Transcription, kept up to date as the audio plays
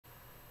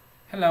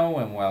Hello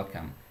and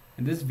welcome.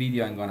 In this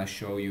video I'm going to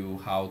show you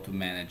how to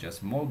manage a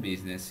small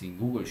business in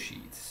Google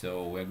Sheets.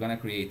 So we're going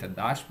to create a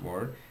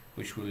dashboard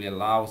which will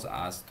allow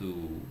us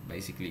to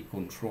basically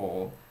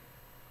control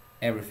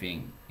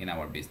everything in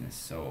our business.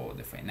 So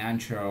the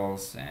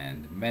financials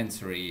and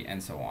inventory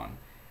and so on.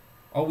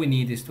 All we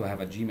need is to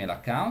have a Gmail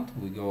account.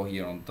 We go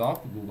here on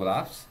top, Google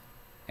Apps,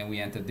 and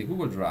we enter the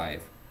Google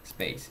Drive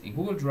space. In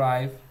Google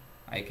Drive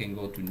I can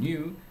go to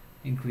New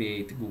and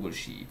create Google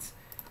Sheets.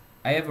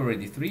 I have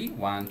already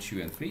 1,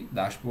 2, and 3,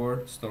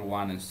 dashboard, store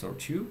 1 and store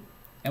 2,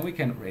 and we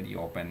can already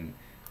open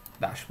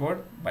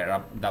dashboard by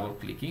double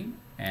clicking,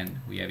 and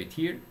we have it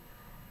here.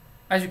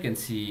 As you can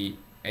see,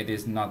 it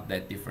is not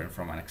that different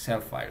from an Excel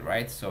file,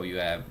 right? So you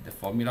have the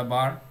formula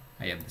bar,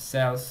 I have the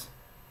cells,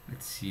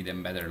 let's see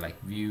them better,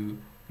 like view,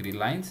 grid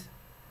lines,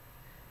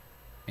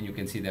 and you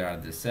can see there are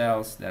the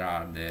cells, there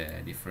are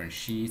the different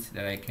sheets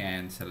that I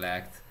can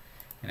select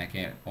and I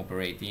can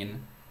operate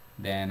in.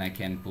 Then I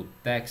can put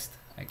text,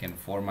 I can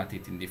format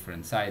it in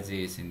different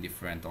sizes,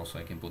 also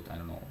I can put, I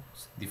don't know,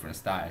 different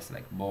styles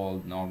like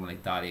bold, normal,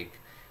 italic.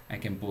 I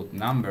can put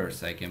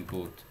numbers, I can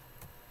put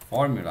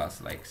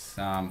formulas like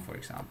sum, for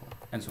example,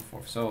 and so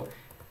forth. So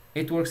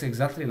it works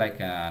exactly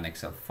like an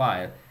Excel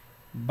file,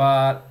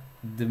 but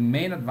the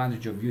main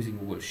advantage of using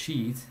Google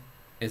Sheets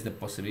is the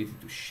possibility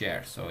to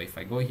share. So if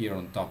I go here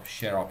on top,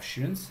 share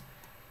options,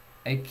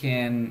 I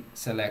can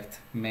select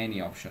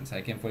many options.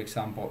 I can, for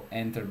example,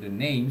 enter the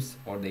names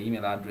or the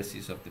email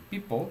addresses of the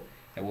people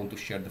I want to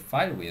share the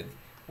file with,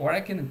 or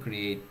I can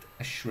create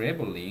a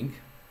shareable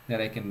link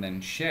that I can then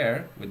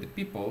share with the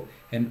people,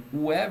 and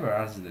whoever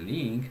has the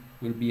link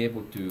will be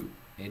able to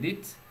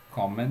edit,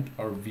 comment,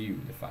 or view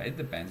the file. It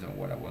depends on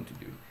what I want to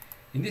do.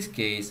 In this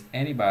case,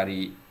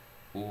 anybody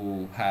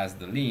who has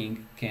the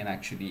link can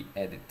actually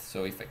edit.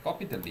 So if I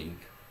copy the link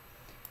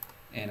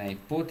and I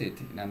put it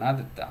in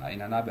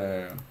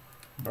another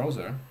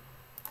browser,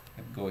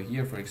 I go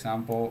here, for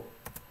example,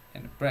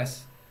 and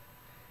press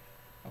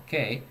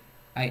OK.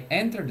 I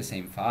enter the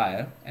same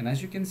file, and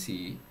as you can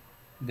see,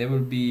 there will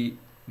be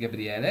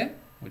Gabriele,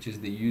 which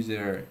is the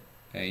user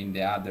in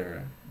the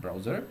other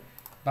browser,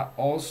 but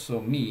also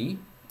me,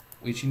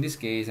 which in this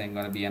case I'm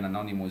going to be an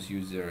anonymous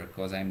user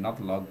because I'm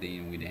not logged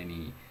in with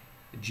any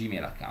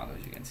Gmail account,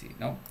 as you can see,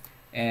 no?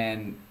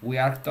 And we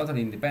are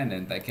totally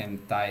independent. I can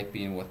type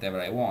in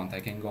whatever I want. I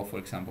can go, for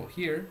example,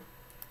 here,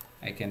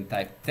 I can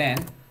type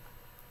 10,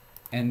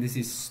 and this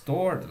is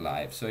stored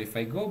live. So if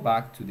I go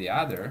back to the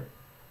other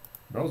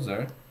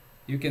browser,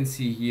 you can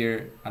see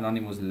here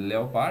anonymous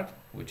leopard,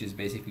 which is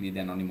basically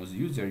the anonymous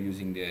user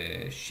using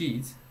the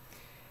sheets.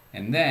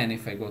 And then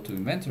if I go to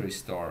inventory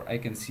store, I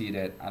can see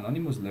that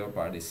anonymous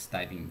leopard is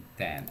typing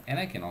 10, and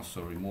I can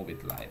also remove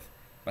it live,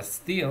 but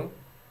still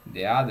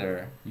the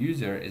other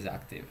user is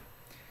active.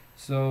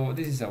 So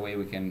this is a way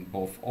we can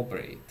both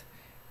operate.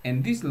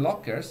 And these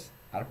lockers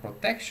are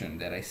protection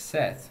that I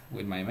set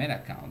with my main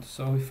account.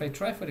 So if I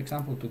try, for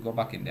example, to go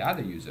back in the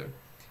other user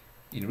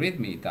in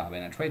readme tab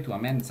and I try to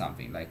amend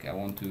something, like I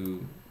want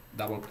to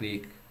double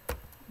click,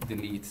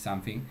 delete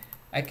something,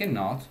 I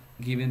cannot,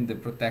 given the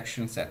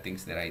protection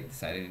settings that I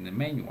decided in the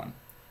main one,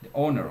 the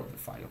owner of the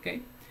file.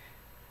 Okay,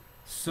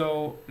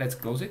 so let's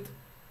close it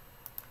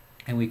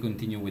and we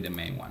continue with the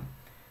main one.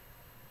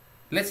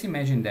 Let's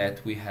imagine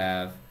that we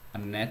have a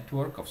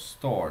network of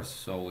stores.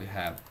 So we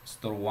have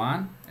store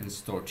 1 and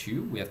store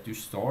 2. We have 2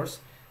 stores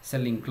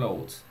selling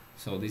clothes.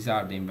 So these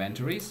are the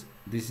inventories.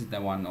 This is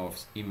the one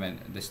of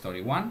the store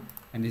 1,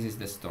 and this is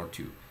the store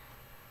 2.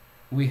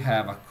 We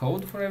have a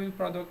code for every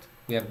product.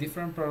 We have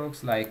different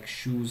products like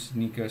shoes,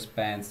 sneakers,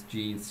 pants,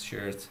 jeans,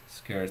 shirts,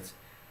 skirts,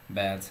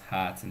 belts,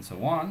 hats, and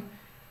so on.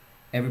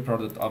 Every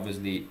product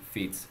obviously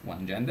fits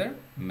one gender,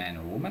 man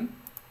or woman.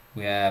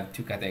 We have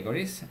 2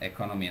 categories,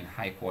 economy and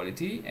high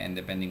quality, and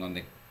depending on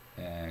the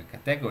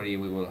category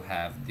we will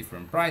have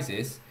different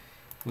prices.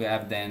 We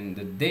have then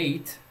the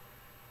date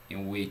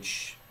in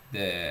which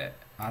the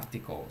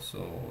article,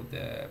 so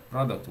the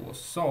product, was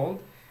sold,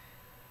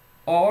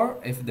 or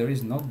if there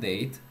is no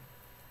date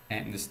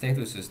and the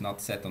status is not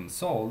set on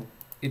sold,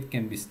 it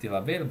can be still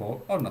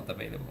available or not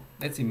available.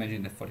 Let's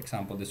imagine that, for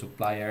example, the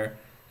supplier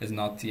has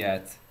not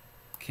yet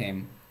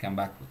come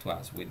back to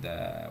us with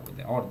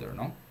the order,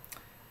 no?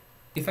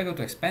 If I go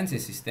to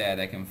expenses instead,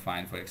 I can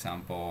find, for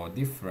example,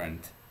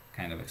 different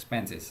kind of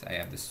expenses. I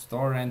have the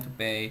store rent to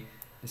pay,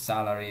 the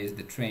salaries,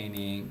 the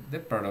training, the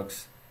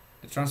products,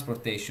 the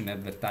transportation,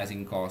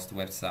 advertising cost,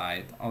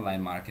 website,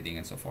 online marketing,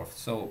 and so forth.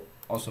 So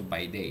also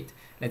by date.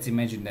 Let's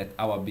imagine that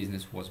our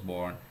business was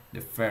born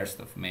the 1st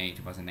of May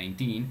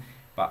 2019,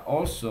 but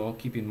also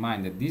keep in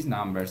mind that these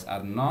numbers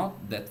are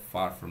not that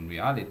far from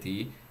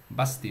reality,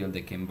 but still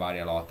they can vary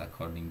a lot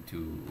according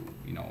to,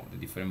 you know, the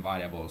different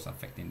variables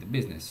affecting the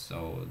business.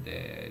 So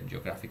the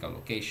geographical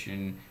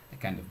location, the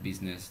kind of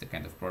business, the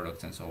kind of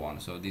products, and so on.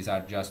 So these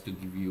are just to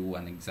give you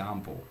an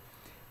example,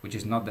 which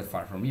is not that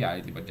far from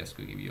reality, but just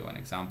to give you an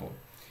example.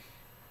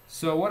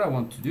 So what I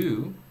want to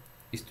do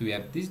is to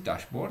have this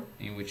dashboard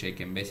in which I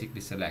can basically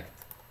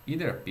select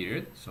either a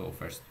period, so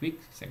first week,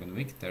 second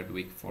week, third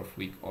week, fourth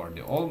week, or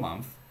the whole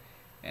month,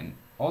 and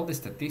all the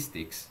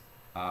statistics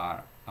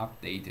are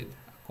updated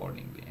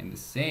accordingly. And the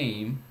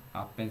same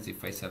happens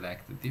if I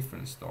select a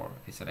different store.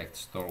 I select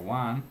store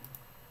 1,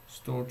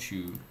 store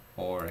 2,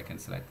 or I can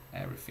select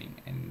everything.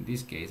 And in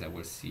this case, I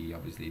will see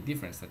obviously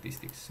different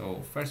statistics.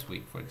 So first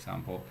week, for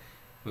example,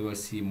 we will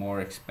see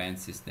more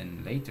expenses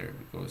than later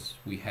because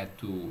we had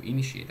to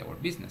initiate our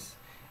business.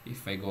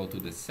 If I go to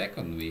the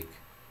second week,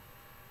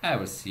 I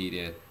will see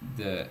that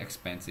the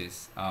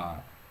expenses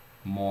are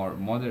more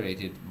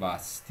moderated, but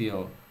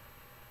still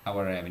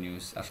our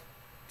revenues are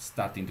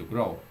starting to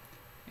grow.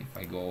 If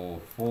I go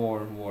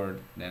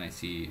forward, then I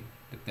see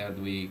the third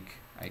week.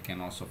 I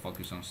can also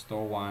focus on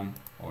store 1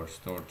 or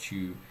store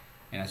 2,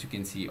 and as you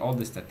can see, all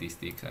the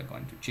statistics are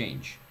going to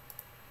change.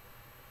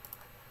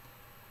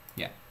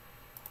 Yeah.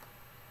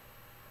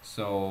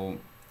 So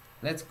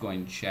let's go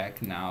and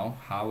check now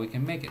how we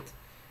can make it.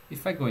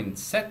 If I go in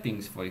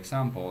settings, for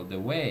example, the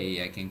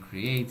way I can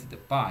create the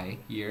pie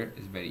here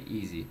is very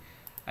easy.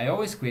 I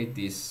always create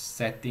this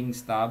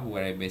settings tab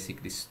where I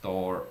basically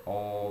store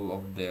all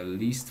of the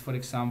list, for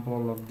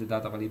example, of the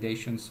data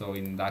validation. So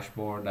in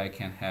dashboard, I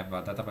can have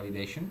a data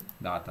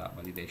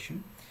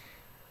validation,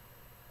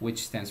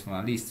 which stands for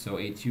a list. So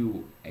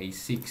A2,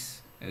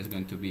 A6 is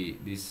going to be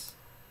this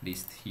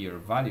list here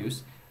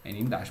values. And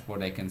in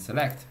dashboard, I can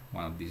select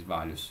one of these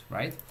values,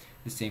 right?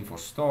 The same for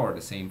store,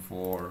 the same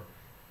for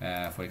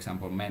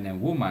example, men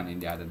and women in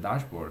the other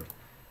dashboard,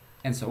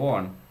 and so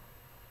on.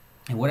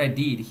 And what I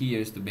did here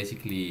is to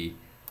basically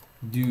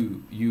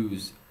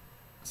use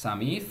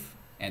some if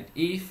and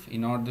if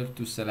in order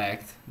to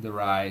select the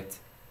right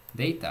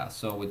data.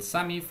 So with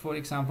some if, for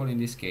example, in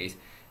this case,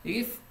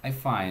 if I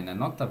find a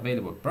not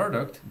available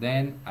product,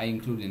 then I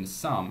include in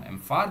sum,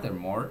 and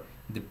furthermore,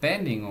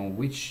 depending on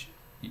which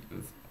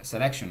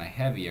selection I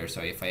have here.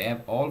 So if I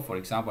have all, for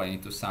example, I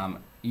need to sum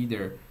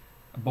either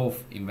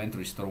both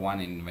inventory store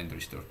 1 and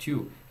inventory store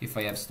 2. If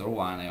I have store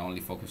 1, I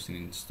only focus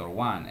in store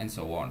 1, and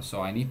so on.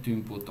 So I need to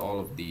input all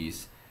of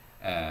these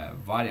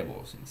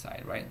variables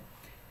inside, right?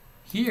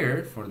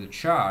 Here for the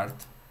chart,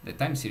 the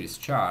time series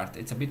chart,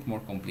 it's a bit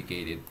more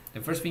complicated. The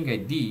first thing I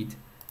did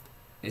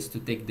is to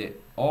take the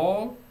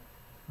all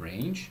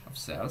range of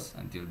cells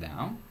until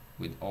down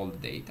with all the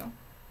data,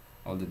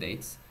 all the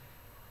dates.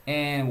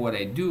 And what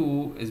I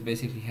do is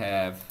basically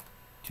have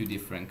two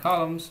different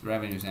columns,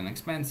 revenues and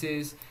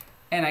expenses.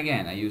 And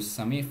again, I use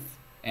some if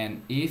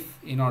and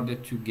if in order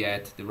to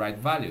get the right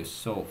values.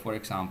 So for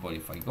example,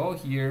 if I go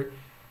here,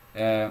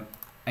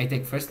 I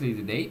take firstly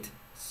the date.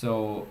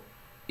 So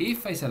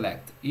if I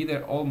select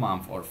either all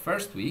month or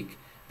first week,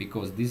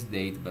 because this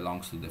date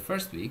belongs to the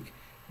first week,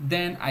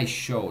 then I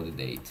show the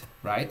date,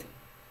 right?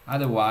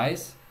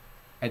 Otherwise,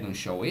 I don't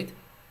show it.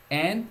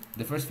 And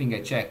the first thing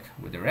I check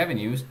with the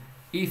revenues,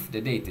 if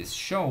the date is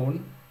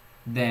shown,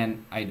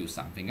 then I do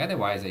something.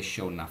 Otherwise, I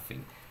show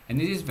nothing. And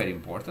this is very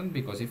important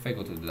because if I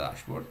go to the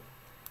dashboard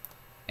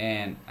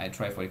and I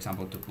try, for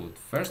example, to put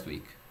first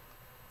week,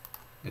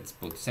 let's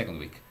put second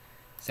week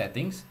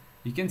settings,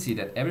 you can see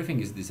that everything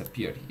is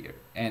disappeared here.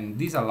 And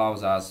this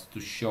allows us to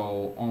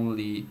show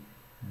only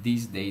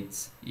these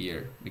dates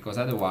here, because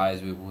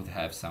otherwise we would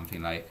have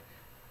something like,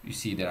 you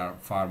see there are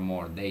far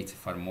more dates,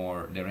 far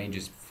more, the range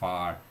is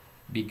far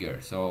bigger.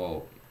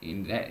 So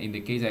in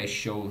the case I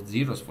show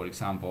zeros, for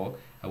example,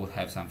 I would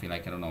have something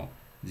like, I don't know,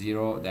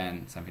 0,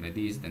 then something like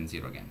this, then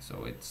 0 again.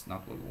 So it's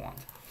not what we want.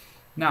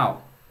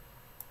 Now,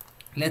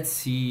 let's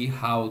see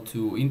how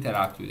to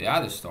interact with the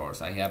other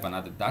stores. I have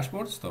another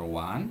dashboard, store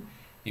 1,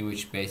 in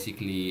which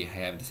basically I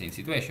have the same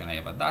situation. I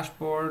have a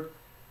dashboard,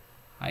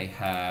 I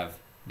have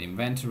the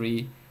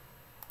inventory,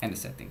 and the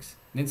settings.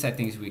 In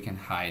settings, we can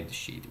hide the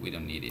sheet. We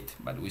don't need it,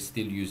 but we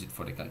still use it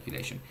for the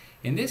calculation.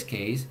 In this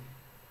case,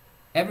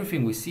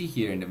 everything we see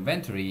here in the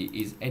inventory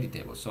is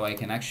editable. So I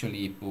can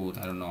actually put,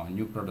 I don't know, a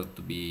new product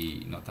to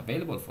be not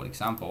available, for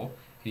example.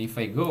 And if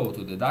I go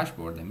to the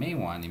dashboard, the main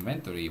one,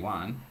 inventory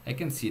 1, I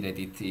can see that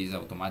it is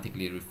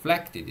automatically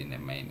reflected in the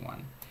main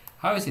one.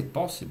 How is it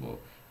possible?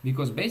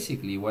 Because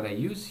basically what I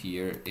use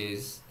here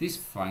is this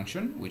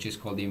function, which is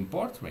called the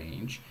import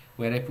range,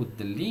 where I put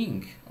the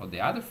link of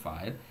the other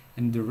file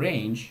and the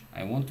range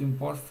I want to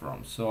import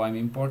from. So I'm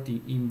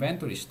importing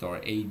inventory store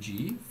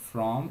AG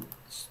from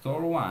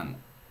store 1.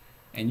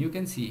 And you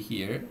can see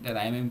here that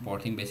I'm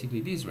importing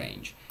basically this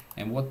range.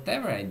 And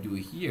whatever I do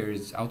here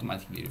is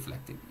automatically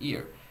reflected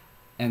here.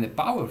 And the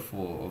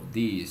powerful of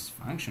this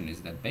function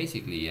is that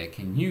basically I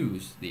can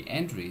use the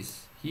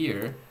entries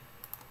here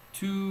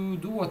to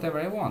do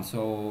whatever I want.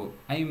 So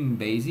I'm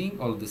basing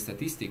all the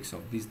statistics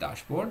of this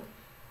dashboard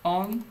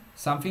on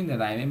something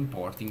that I'm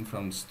importing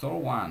from store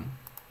 1.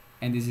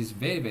 And this is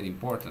very, very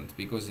important,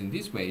 because in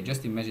this way,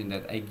 just imagine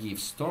that I give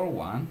store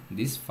 1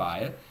 this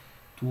file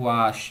to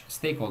a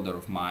stakeholder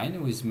of mine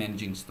who is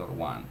managing store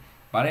 1.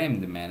 But I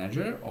am the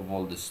manager of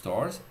all the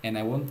stores, and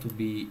I want to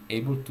be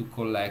able to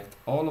collect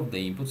all of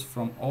the inputs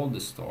from all the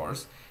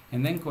stores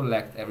and then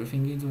collect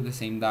everything into the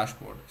same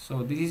dashboard.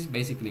 So this is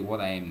basically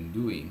what I am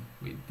doing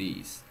with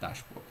this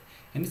dashboard.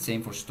 And the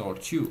same for store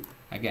 2.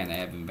 Again, I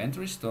have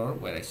inventory store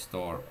where I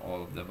store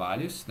all of the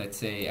values. Let's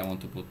say I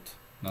want to put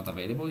not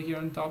available here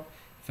on top.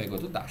 If I go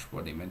to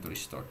dashboard, inventory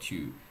store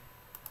 2,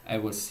 I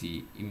will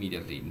see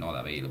immediately not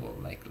available,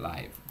 like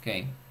live,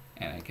 okay?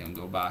 And I can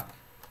go back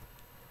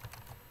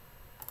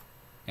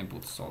and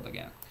put sold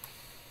again.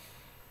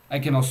 I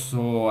can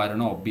also, I don't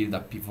know, build a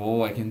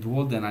pivot, I can do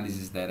all the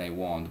analysis that I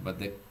want, but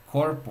the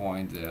core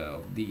point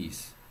of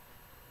this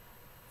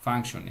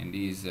function in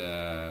this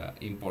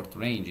import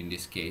range in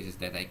this case is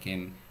that I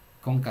can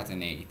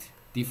concatenate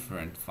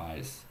different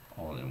files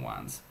all in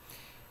once.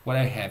 What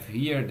I have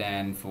here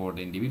then for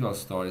the individual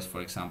store is,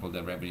 for example,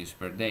 the revenues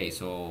per day.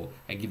 So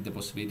I give the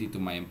possibility to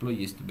my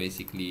employees to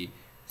basically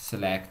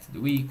select the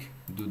week,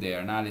 do their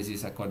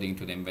analysis according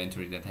to the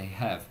inventory that I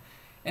have.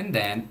 And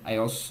then I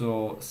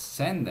also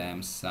send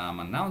them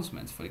some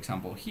announcements. For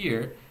example,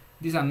 here,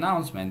 this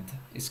announcement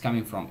is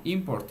coming from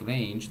import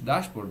range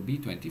dashboard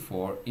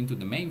B24 into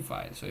the main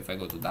file. So if I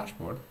go to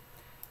dashboard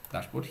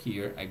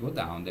here, I go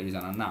down, there is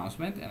an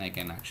announcement, and I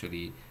can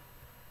actually,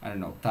 I don't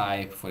know,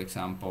 type, for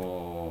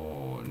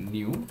example,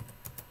 new.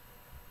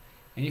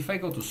 And if I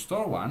go to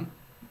store 1,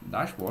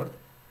 dashboard,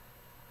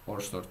 or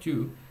store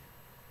 2,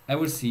 I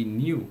will see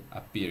new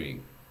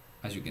appearing,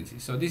 as you can see.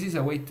 So this is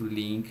a way to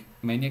link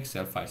many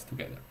Excel files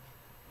together,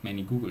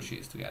 many Google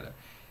Sheets together,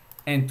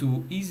 and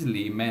to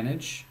easily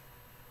manage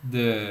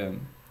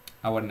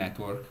our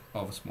network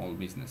of small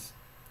business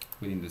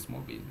within the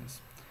small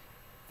business.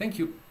 Thank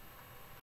you.